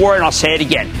it before and I'll say it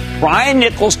again. Brian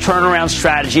Niccol's turnaround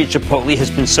strategy at Chipotle has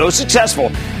been so successful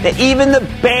that even the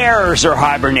bears are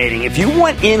hibernating. If you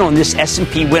want in on this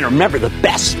S&P winner, remember the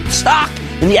best stock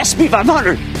in the S&P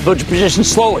 500, build your position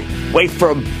slowly. Wait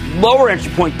for a lower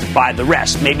entry point to buy the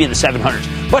rest, maybe in the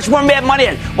 700s. Much more mad money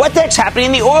in. What the heck's happening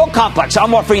in the oil complex?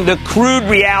 I'm offering the crude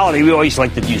reality. We always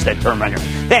like to use that term right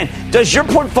here. Then, does your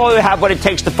portfolio have what it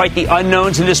takes to fight the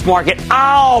unknowns in this market?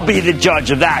 I'll be the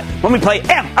judge of that when we play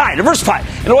MI Diversify.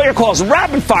 And all your calls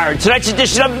rapid fire in tonight's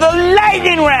edition of the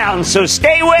Lightning Round. So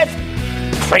stay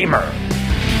with Cramer.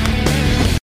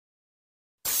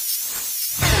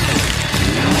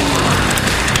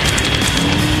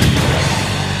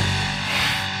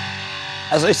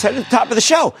 as I said at the top of the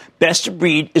show, best of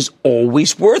breed is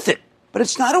always worth it. But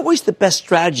it's not always the best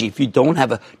strategy if you don't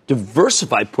have a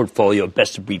diversified portfolio of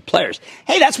best-of-breed players.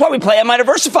 Hey, that's why we play Am I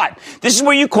Diversified? This is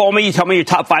where you call me, you tell me your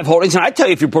top 5 holdings, and I tell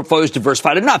you if your portfolio is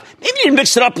diversified enough. Maybe you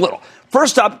mix it up a little.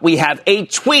 First up, we have a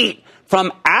tweet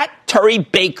from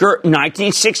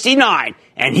 @TurryBaker1969.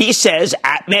 And he says,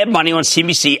 @Mad Money on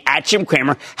CNBC, @Jim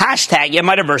Cramer, hashtag Am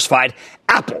I Diversified,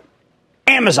 Apple,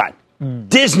 Amazon,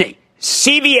 Disney,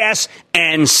 CVS,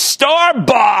 and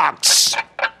Starbucks.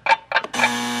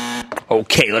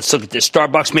 Okay, let's look at this.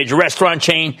 Starbucks, major restaurant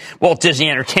chain, Walt Disney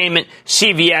Entertainment,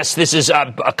 CVS, this is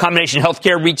a combination of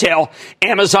healthcare, retail.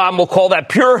 Amazon, we'll call that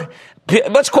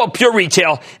let's call it pure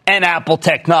retail, and Apple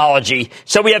technology.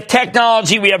 So we have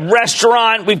technology, we have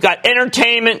restaurant, we've got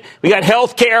entertainment, we got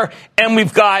healthcare, and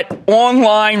we've got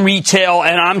online retail.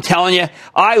 And I'm telling you,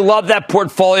 I love that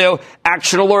portfolio.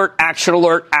 Action alert, action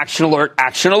alert, action alert,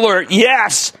 action alert.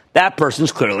 Yes, that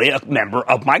person's clearly a member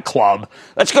of my club.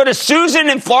 Let's go to Susan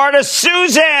in Florida.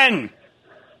 Susan!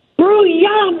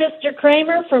 Booyah, Mr.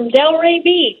 Cramer from Delray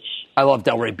Beach. I love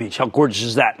Delray Beach. How gorgeous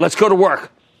is that? Let's go to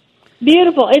work.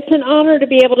 Beautiful. It's an honor to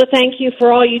be able to thank you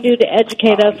for all you do to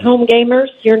educate us home gamers.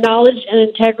 Your knowledge and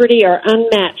integrity are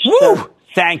unmatched. Woo!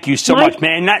 Thank you so much,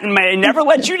 man. I never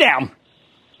let you down.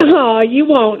 Oh, you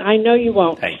won't. I know you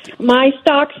won't. Thank you. My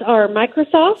stocks are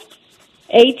Microsoft,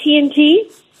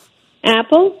 AT&T,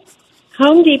 Apple,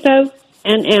 Home Depot,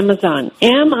 and Amazon.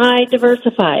 Am I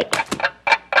diversified?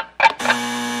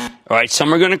 All right,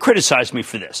 some are going to criticize me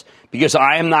for this because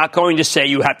I am not going to say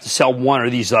you have to sell one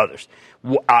or these others.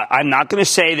 I'm not going to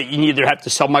say that you either have to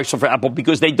sell Microsoft or Apple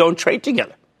because they don't trade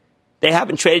together. They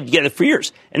haven't traded together for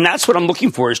years. And that's what I'm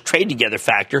looking for is trade together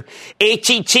factor.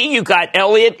 AT&T, you got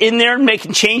Elliott in there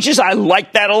making changes. I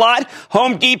like that a lot.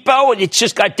 Home Depot, it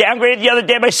just got downgraded the other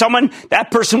day by someone. That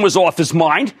person was off his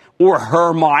mind or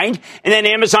her mind. And then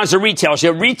Amazon's a retailer.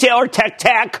 So retailer,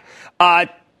 tech. Oh,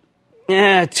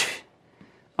 man,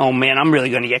 I'm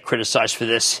really going to get criticized for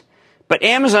this. But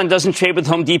Amazon doesn't trade with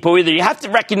Home Depot either. You have to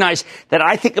recognize that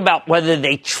I think about whether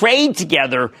they trade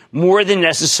together more than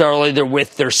necessarily they're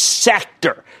with their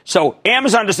sector. So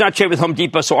Amazon does not trade with Home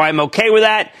Depot, so I'm okay with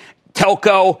that.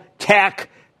 Telco, tech,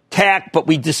 but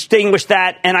we distinguish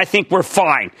that, and I think we're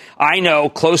fine. I know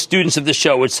close students of the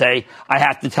show would say I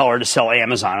have to tell her to sell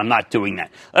Amazon. I'm not doing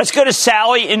that. Let's go to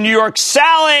Sally in New York.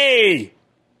 Sally!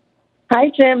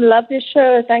 Hi, Jim. Love your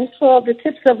show. Thanks for all the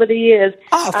tips over the years.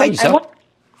 Oh, thank you, Sally.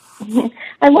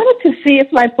 I wanted to see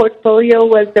if my portfolio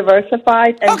was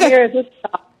diversified, and here is the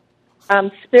stock.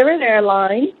 Spirit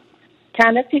Airlines,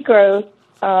 Canopy Growth,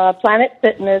 Planet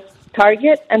Fitness,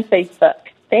 Target, and Facebook.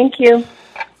 Thank you.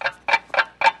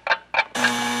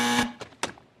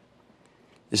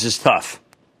 This is tough.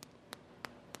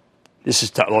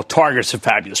 Well, Target's a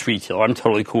fabulous retailer. I'm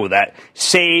totally cool with that.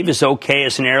 Save is okay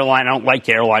as an airline. I don't like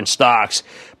airline stocks.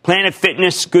 Planet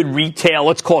Fitness, good retail.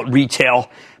 Let's call it retail.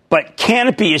 But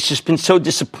Canopy has just been so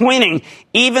disappointing,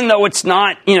 even though it's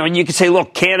not, you could say,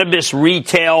 look, cannabis,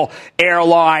 retail,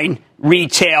 airline,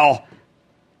 retail.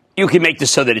 You can make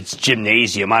this so that it's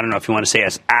gymnasium. I don't know if you want to say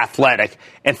it's athletic,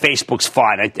 and Facebook's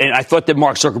fine. And I thought that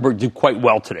Mark Zuckerberg did quite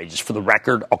well today, just for the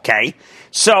record, okay?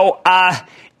 So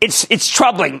it's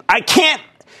troubling.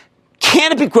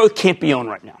 Canopy Growth can't be owned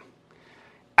right now.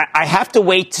 I have to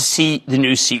wait to see the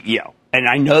new CEO. And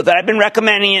I know that I've been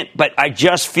recommending it, but I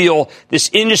just feel this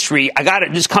industry,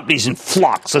 this company's in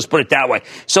flux, let's put it that way.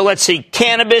 So let's see,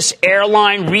 cannabis,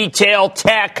 airline, retail,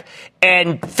 tech,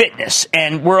 and fitness.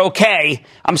 And we're okay.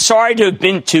 I'm sorry to have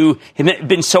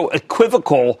been so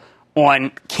equivocal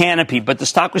on Canopy, but the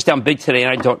stock was down big today,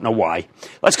 and I don't know why.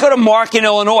 Let's go to Mark in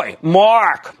Illinois.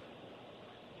 Mark.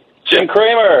 Jim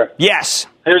Cramer. Yes.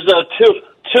 Here's a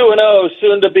 2-0,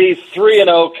 soon to be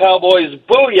 3-0 Cowboys.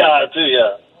 Booyah to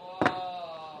you.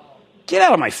 Get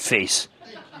out of my face.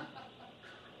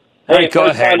 Hey, right, go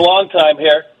first ahead. time, long time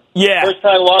here. Yeah. First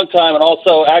time, long time, and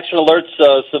also Action Alerts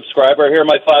subscriber. Here are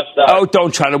my 5 stocks. Oh,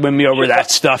 don't try to win me over that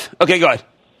stuff. Okay, go ahead.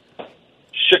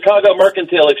 Chicago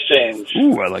Mercantile Exchange.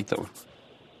 Ooh, I like that one.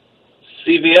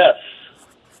 CVS.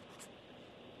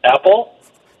 Apple.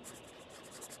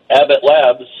 Abbott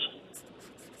Labs.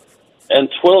 And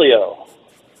Twilio.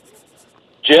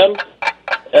 Jim,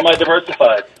 am I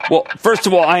diversified? Well, first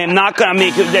of all, I am not going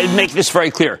to make this very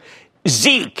clear.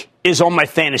 Zeke is on my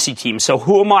fantasy team, so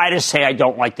who am I to say I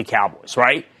don't like the Cowboys,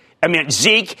 right? I mean,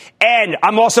 Zeke, and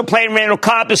I'm also playing Randall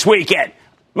Cobb this weekend.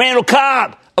 Randall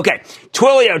Cobb. Okay.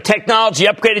 Twilio Technology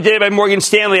upgraded today by Morgan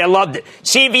Stanley. I loved it.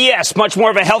 CVS, much more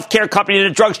of a healthcare company than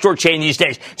a drugstore chain these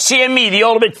days. CME, the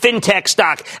ultimate fintech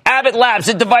stock. Abbott Labs,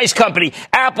 a device company.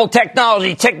 Apple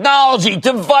Technology,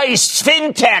 device,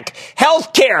 fintech,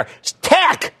 healthcare,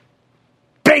 tech.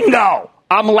 Bingo.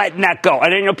 I'm letting that go.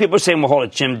 And I know people are saying, well, hold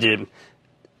it, Jim did.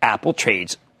 Apple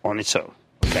trades on its own.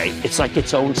 Okay. It's like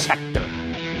its own sector.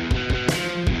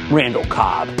 Randall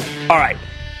Cobb. All right.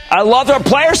 I love our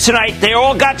players tonight. They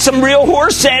all got some real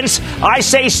horse sense. I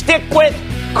say stick with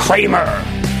Cramer.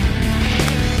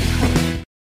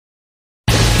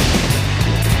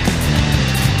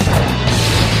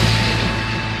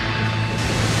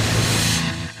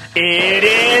 It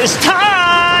is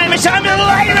time. It's time to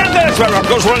light it up. That's right.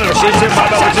 Goes one of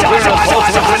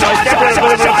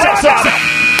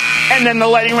and then the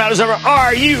lightning round is over.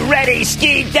 Are you ready,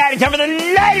 Ski Daddy? Time for the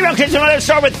lightning round. Kids, I'm going to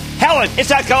start with Helen. It's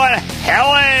South Carolina.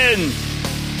 Helen.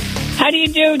 How do you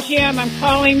do, Jim? I'm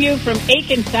calling you from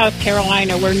Aiken, South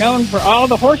Carolina. We're known for all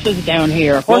the horses down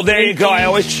here. Well, there you go. I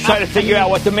always try to figure out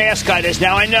what the mascot is.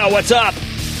 Now I know. What's up?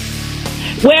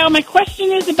 Well, my question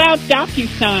is about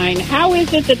DocuSign. How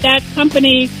is it that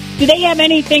company, do they have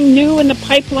anything new in the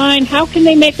pipeline? How can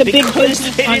they make a big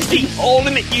business? It is the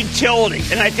ultimate utility.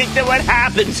 And I think that what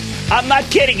happens, I'm not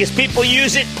kidding, is people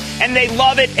use it and they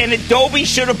love it, and Adobe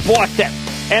should have bought them.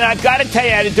 And I've got to tell you,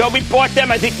 had Adobe bought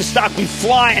them, I think the stock would be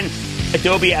flying.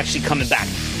 Adobe actually coming back.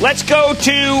 Let's go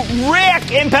to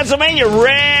Rick in Pennsylvania.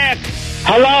 Rick.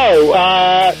 Hello.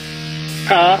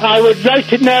 I would like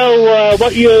to know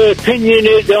what your opinion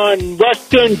is on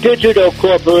Western Digital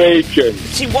Corporation.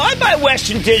 See, why buy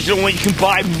Western Digital when you can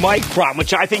buy Micron,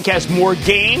 which I think has more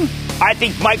game? I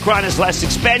think Micron is less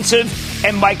expensive,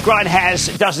 and Micron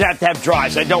doesn't have to have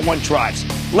drives. I don't want drives.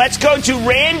 Let's go to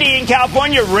Randy in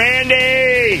California.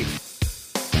 Randy!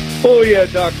 Oh, yeah,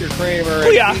 Dr. Cramer. Oh,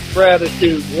 yeah. Deep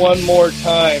gratitude one more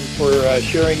time for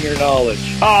sharing your knowledge.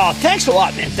 Oh, thanks a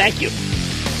lot, man. Thank you.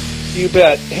 You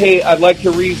bet. Hey, I'd like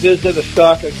to revisit a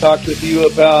stock I talked with you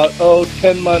about,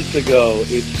 10 months ago.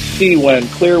 It's CWEN,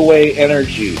 Clearway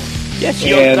Energy. Yes,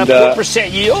 yield,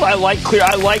 4% yield. I like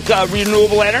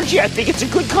renewable energy. I think it's a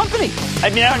good company.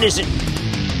 I mean,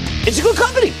 it's a good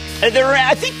company.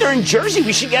 I think they're in Jersey.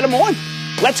 We should get them on.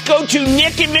 Let's go to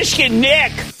Nick in Michigan.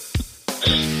 Nick.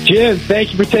 Jim,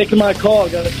 thank you for taking my call.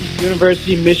 Got a few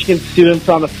University of Michigan students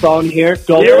on the phone here.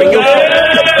 There we go.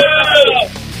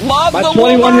 Love my the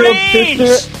 21-year-old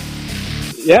sister.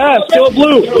 Yeah, still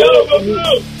blue.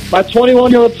 My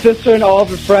 21-year-old sister and all of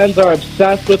her friends are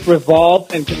obsessed with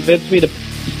Revolve and convinced me to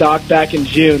stock back in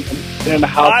June.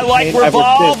 I like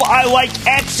Revolve. I like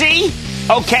Etsy.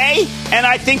 Okay, and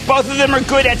I think both of them are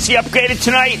good. Etsy upgraded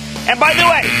tonight. And by the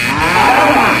way,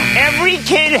 every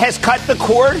kid has cut the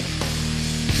cord.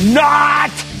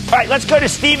 Not. All right, let's go to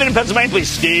Steven in Pennsylvania, please.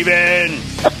 Steven.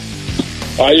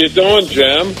 How you doing,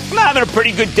 Jim? I'm having a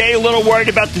pretty good day. A little worried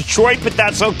about Detroit, but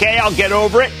that's okay. I'll get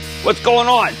over it. What's going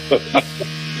on?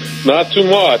 Not too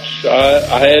much.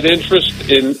 I had interest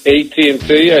in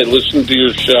AT&T. I listened to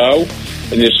your show,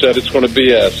 and you said it's going to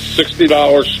be a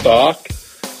 $60 stock.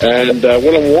 And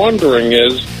what I'm wondering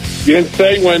is, you didn't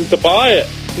say when to buy it.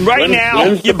 Right now,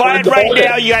 you buy it right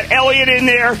now. You got Elliott in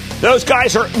there. Those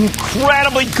guys are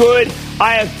incredibly good.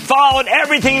 I have followed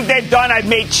everything they've done. I've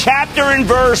made chapter and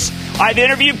verse. I've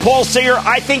interviewed Paul Singer.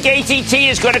 I think AT&T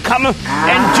is going to come and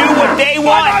do what they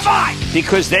want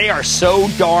because they are so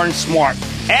darn smart.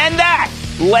 And that,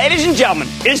 ladies and gentlemen,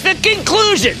 is the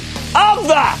conclusion of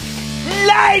the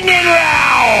Lightning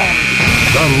Round.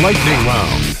 The Lightning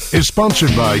Round is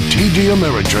sponsored by TD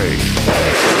Ameritrade.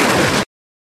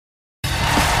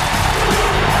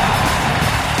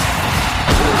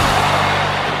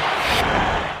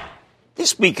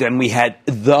 This weekend, we had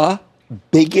the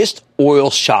biggest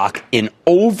oil shock in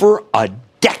over a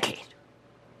decade.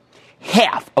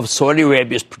 Half of Saudi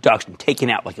Arabia's production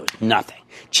taken out like it was nothing.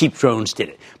 Cheap drones did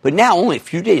it. But now, only a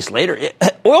few days later,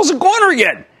 oil's a goner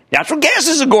again. Natural gas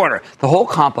is a goner. The whole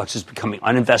complex is becoming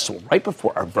uninvestable right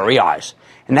before our very eyes.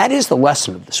 And that is the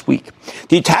lesson of this week.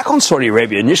 The attack on Saudi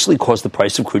Arabia initially caused the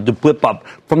price of crude to blip up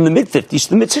from the mid-50s to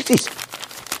the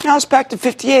mid-60s. Now it's back to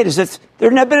 58. As if there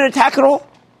never been an attack at all.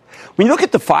 When you look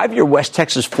at the 5-year West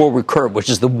Texas forward curve, which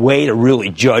is the way to really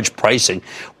judge pricing,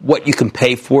 what you can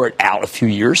pay for it out a few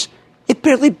years, it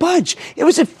barely budged. It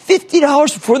was at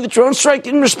 $50 before the drone strike.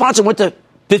 In response, it went to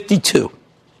 $52.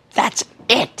 That's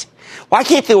it. Why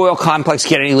can't the oil complex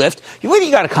get any lift? You've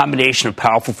really got a combination of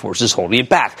powerful forces holding it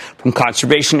back, from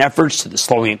conservation efforts to the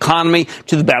slowing economy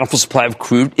to the bountiful supply of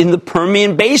crude in the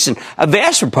Permian Basin, a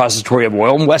vast repository of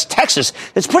oil in West Texas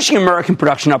that's pushing American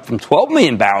production up from 12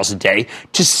 million barrels a day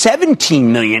to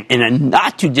 17 million in a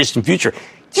not-too-distant future.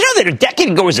 Do you know that a decade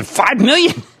ago it was at 5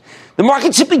 million? The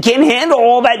market simply can't handle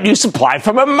all that new supply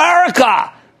from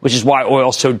America, which is why oil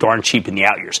is so darn cheap in the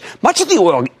out years. Much of the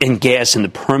oil and gas in the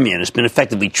Permian has been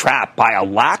effectively trapped by a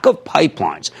lack of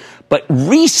pipelines. But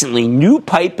recently, new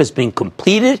pipe has been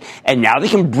completed, and now they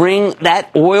can bring that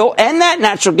oil and that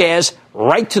natural gas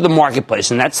right to the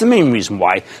marketplace. And that's the main reason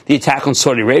why the attack on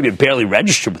Saudi Arabia barely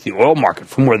registered with the oil market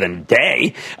for more than a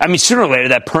day. I mean, sooner or later,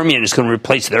 that Permian is going to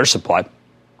replace their supply.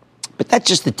 But that's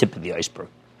just the tip of the iceberg.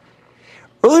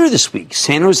 Earlier this week,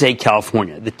 San Jose,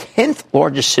 California, the 10th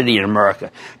largest city in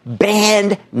America,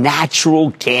 banned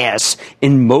natural gas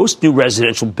in most new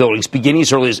residential buildings beginning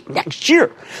as early as next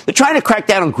year. They're trying to crack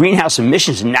down on greenhouse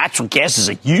emissions, and natural gas is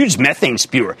a huge methane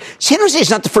spewer. San Jose is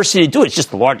not the first city to do it, it's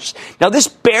just the largest. Now, this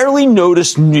barely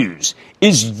noticed news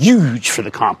is huge for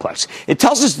the complex. It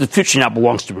tells us that the future now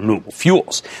belongs to renewable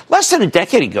fuels. Less than a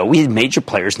decade ago, we had major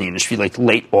players in the industry like the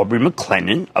late Aubrey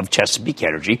McClendon of Chesapeake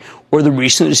Energy or the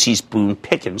recently deceased Boone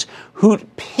Pickens, who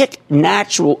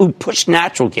pushed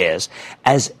natural gas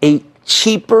as a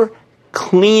cheaper,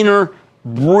 cleaner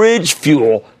bridge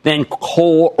fuel than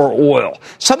coal or oil.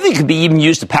 Something that could be even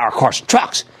used to power cars and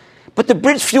trucks. But the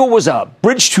bridge fuel was a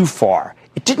bridge too far.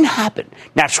 It didn't happen.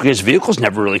 Natural gas vehicles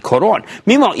never really caught on.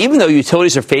 Meanwhile, even though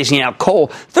utilities are phasing out coal,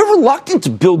 they're reluctant to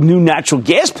build new natural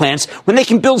gas plants when they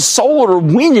can build solar or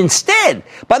wind instead.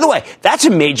 By the way, that's a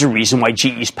major reason why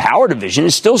GE's power division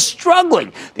is still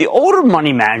struggling. The older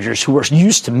money managers who are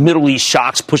used to Middle East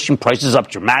shocks pushing prices up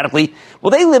dramatically,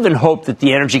 well, they live in hope that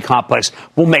the energy complex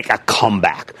will make a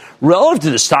comeback. Relative to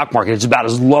the stock market, it's about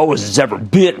as low as it's ever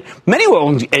been. Many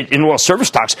oil and oil service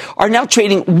stocks are now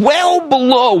trading well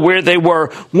below where they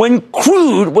were when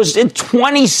crude was at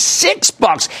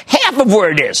 $26, half of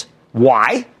where it is.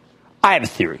 Why? I have a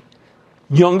theory.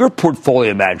 Younger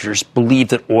portfolio managers believe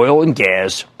that oil and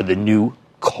gas are the new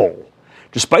coal.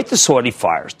 Despite the Saudi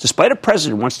fires, despite a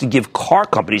president who wants to give car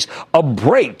companies a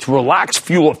break to relax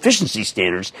fuel efficiency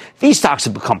standards, these stocks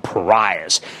have become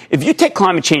pariahs. If you take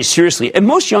climate change seriously, and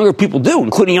most younger people do,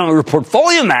 including younger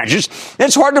portfolio managers, then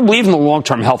it's hard to believe in the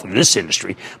long-term health of this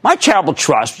industry. My charitable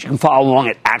trust, which you can follow along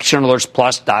at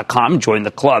actionalertsplus.com, join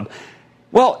the club,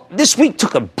 well, this week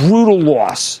took a brutal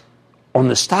loss on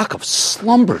the stock of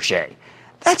Schlumberger.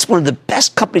 That's one of the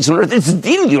best companies on earth. It's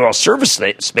indeed in the oil service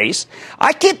space.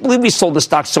 I can't believe we sold the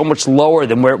stock so much lower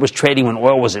than where it was trading when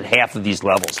oil was at half of these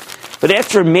levels. But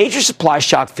after a major supply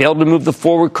shock failed to move the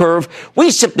forward curve,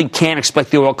 we simply can't expect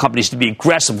the oil companies to be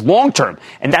aggressive long-term.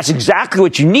 And that's exactly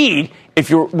what you need if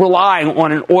you're relying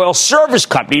on an oil service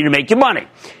company to make you money.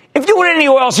 If you want any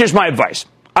oils, here's my advice.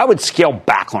 I would scale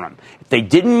back on them. If they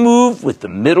didn't move with the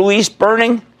Middle East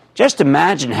burning, just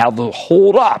imagine how they'll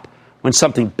hold up when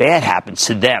something bad happens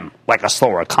to them, like a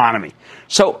slower economy.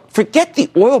 So forget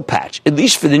the oil patch, at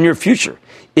least for the near future.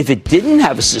 If it didn't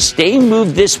have a sustained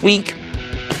move this week,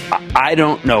 I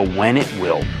don't know when it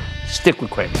will. Stick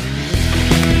with Cramer.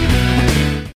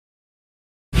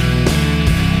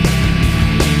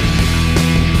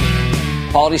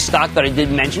 Quality stock that I did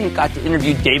mention, got to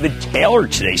interview David Taylor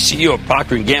today, CEO of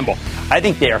Procter & Gamble. I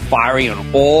think they are firing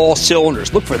on all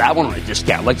cylinders. Look for that one on a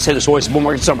discount. Like I said, there's always a bull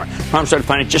market somewhere. I'm trying to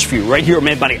find it just for you right here at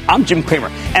Mad Money. I'm Jim Cramer,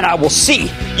 and I will see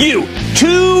you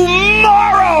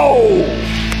tomorrow.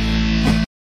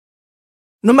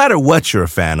 No matter what you're a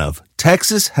fan of,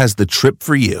 Texas has the trip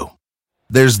for you.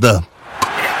 There's the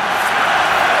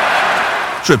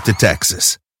trip to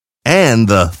Texas and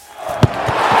the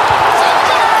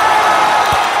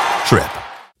trip.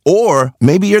 Or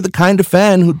maybe you're the kind of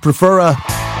fan who'd prefer a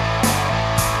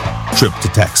trip to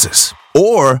Texas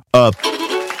or a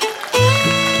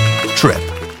trip.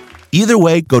 Either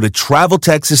way, go to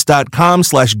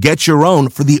traveltexas.com/get your own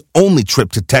for the only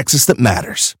trip to Texas that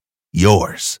matters.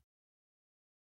 Yours.